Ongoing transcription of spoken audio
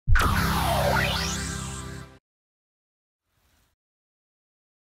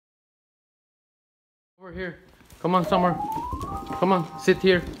Over here. Come on, Summer. Come on, sit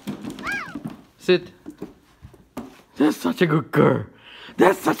here. Sit. That's such a good girl.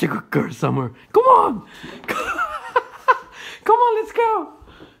 That's such a good girl, Summer. Come on. Come on, let's go.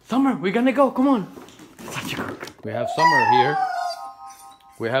 Summer, we're gonna go. Come on. Such a good girl. We have Summer here.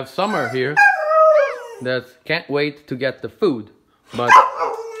 We have Summer here that can't wait to get the food. But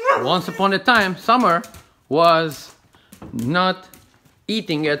once upon a time, Summer was not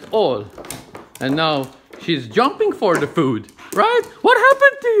eating at all. And now she's jumping for the food, right? What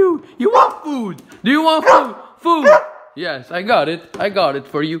happened to you? You want food? Do you want food? Food? Yes, I got it. I got it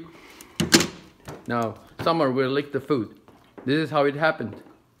for you. Now, Summer will lick the food. This is how it happened.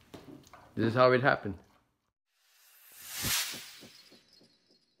 This is how it happened.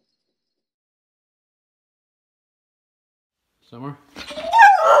 Summer,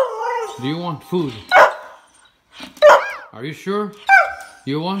 do you want food? Are you sure?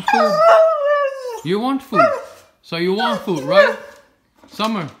 You want food? You want food. So you want food, right?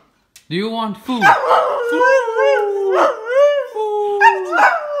 Summer, do you want food?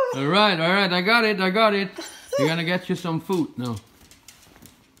 Alright, I got it. You're gonna get you some food now.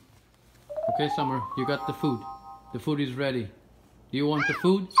 Okay, Summer, you got the food. The food is ready. Do you want the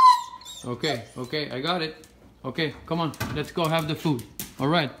food? Okay, I got it. Okay, come on, let's go have the food.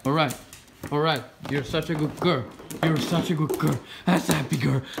 Alright. You're such a good girl. You're such a good girl. That's a happy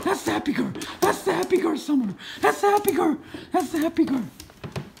girl. That's a happy girl. That's a happy girl, Summer. That's a happy girl. That's a happy girl.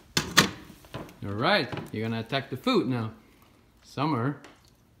 Alright, you're gonna attack the food now. Summer,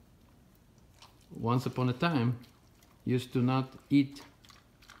 once upon a time, used to not eat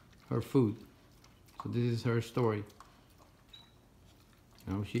her food. So this is her story.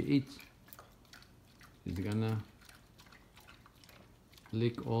 Now she eats. She's gonna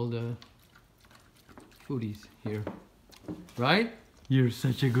lick all the foodies here. Right? You're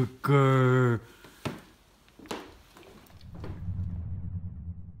such a good girl.